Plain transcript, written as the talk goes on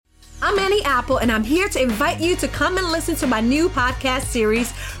I'm Annie Apple, and I'm here to invite you to come and listen to my new podcast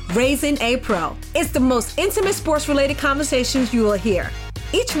series, Raising a Pro. It's the most intimate sports-related conversations you will hear.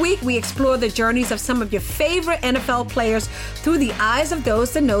 Each week, we explore the journeys of some of your favorite NFL players through the eyes of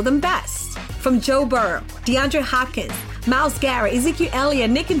those that know them best. From Joe Burrow, DeAndre Hopkins, Myles Garrett, Ezekiel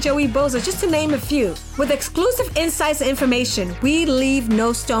Elliott, Nick and Joey Bosa, just to name a few. With exclusive insights and information, we leave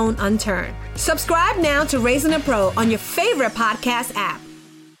no stone unturned. Subscribe now to Raising a Pro on your favorite podcast app.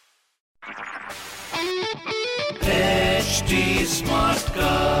 HT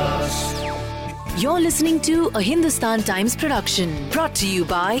Smartcast. You're listening to a Hindustan Times production brought to you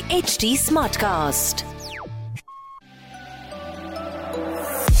by HT Smartcast.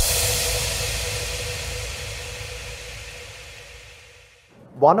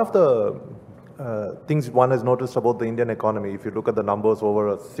 One of the things one has noticed about the Indian economy, if you look at the numbers over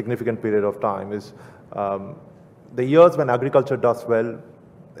a significant period of time, is the years when agriculture does well,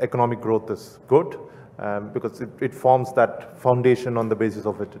 economic growth is good because it forms that foundation on the basis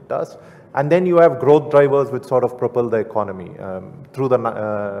of which it does. And then you have growth drivers which sort of propel the economy. Through the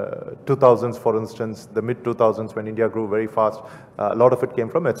 2000s, for instance, the mid-2000s when India grew very fast, a lot of it came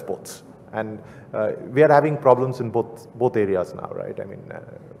from exports. And we are having problems in both areas now, right? I mean,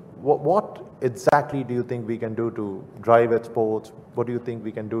 what exactly do you think we can do to drive exports? What do you think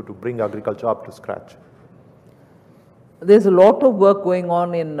we can do to bring agriculture up to scratch? There's a lot of work going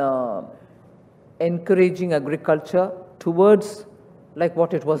on in encouraging agriculture towards like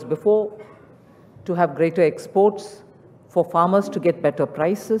what it was before, to have greater exports, for farmers to get better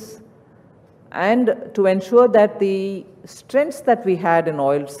prices, and to ensure that the strengths that we had in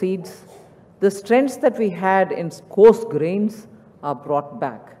oil seeds, the strengths that we had in coarse grains are brought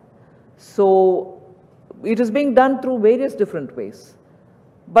back. So it is being done through various different ways.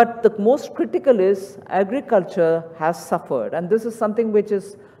 But the most critical is agriculture has suffered, and this is something which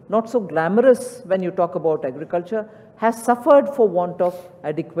is not so glamorous when you talk about agriculture, has suffered for want of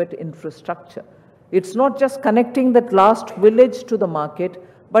adequate infrastructure. It's not just connecting that last village to the market,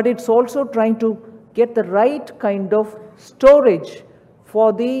 but it's also trying to get the right kind of storage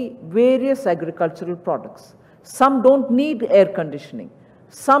for the various agricultural products. Some don't need air conditioning,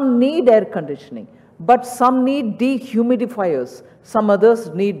 some need air conditioning, but some need dehumidifiers, some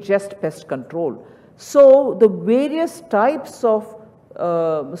others need just pest control. So the various types of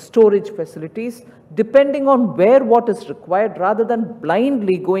storage facilities, depending on where what is required, rather than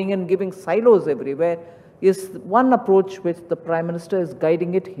blindly going and giving silos everywhere, is one approach which the Prime Minister is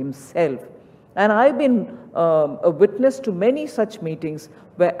guiding it himself. And I've been a witness to many such meetings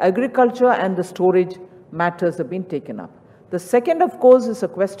where agriculture and the storage matters have been taken up. The second, of course, is a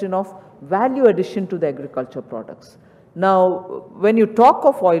question of value addition to the agriculture products. Now, when you talk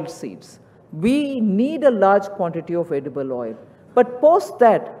of oil seeds, we need a large quantity of edible oil. But post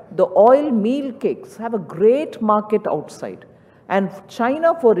that, the oil meal cakes have a great market outside. And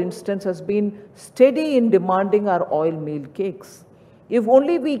China, for instance, has been steady in demanding our oil meal cakes. If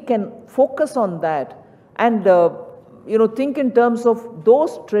only we can focus on that and think in terms of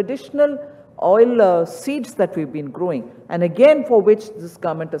those traditional oil seeds that we've been growing, and again for which this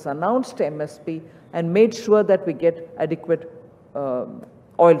government has announced MSP and made sure that we get adequate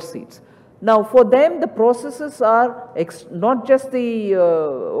oil seeds. Now, for them, the processes are not just the,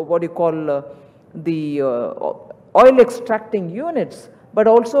 oil extracting units, but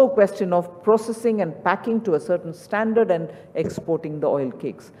also a question of processing and packing to a certain standard and exporting the oil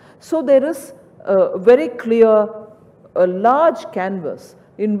cakes. So there is a very clear, a large canvas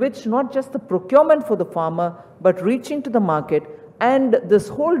in which not just the procurement for the farmer, but reaching to the market. And this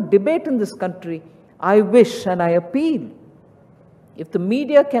whole debate in this country, I wish and I appeal, if the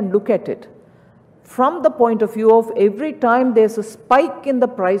media can look at it from the point of view of every time there's a spike in the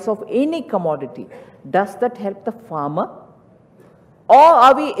price of any commodity, does that help the farmer? Or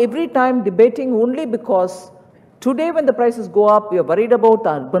are we every time debating only because today when the prices go up, we are worried about the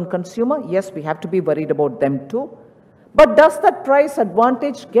urban consumer? Yes, we have to be worried about them too. But does that price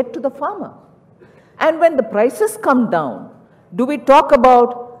advantage get to the farmer? And when the prices come down, do we talk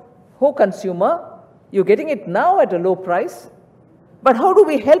about, oh consumer, you're getting it now at a low price, but how do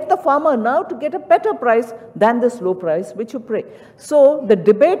we help the farmer now to get a better price than this low price which you pay? So the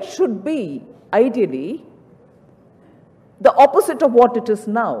debate should be, ideally, the opposite of what it is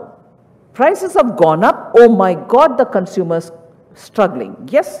now. Prices have gone up. Oh my God, the consumer's struggling.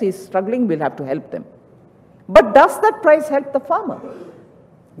 Yes, he's struggling. We'll have to help them. But does that price help the farmer?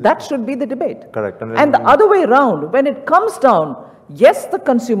 That should be the debate. Correct. And the other way around, when it comes down, yes, the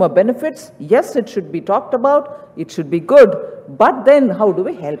consumer benefits. Yes, it should be talked about. It should be good. But then how do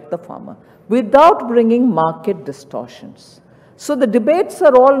we help the farmer without bringing market distortions? So the debates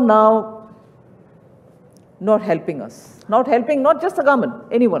are all now not helping us, not helping not just the government,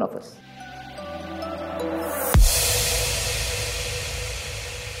 any one of us.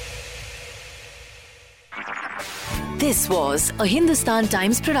 This was a Hindustan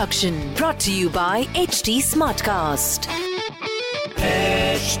Times production brought to you by HT Smartcast.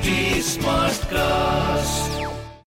 HT Smartcast.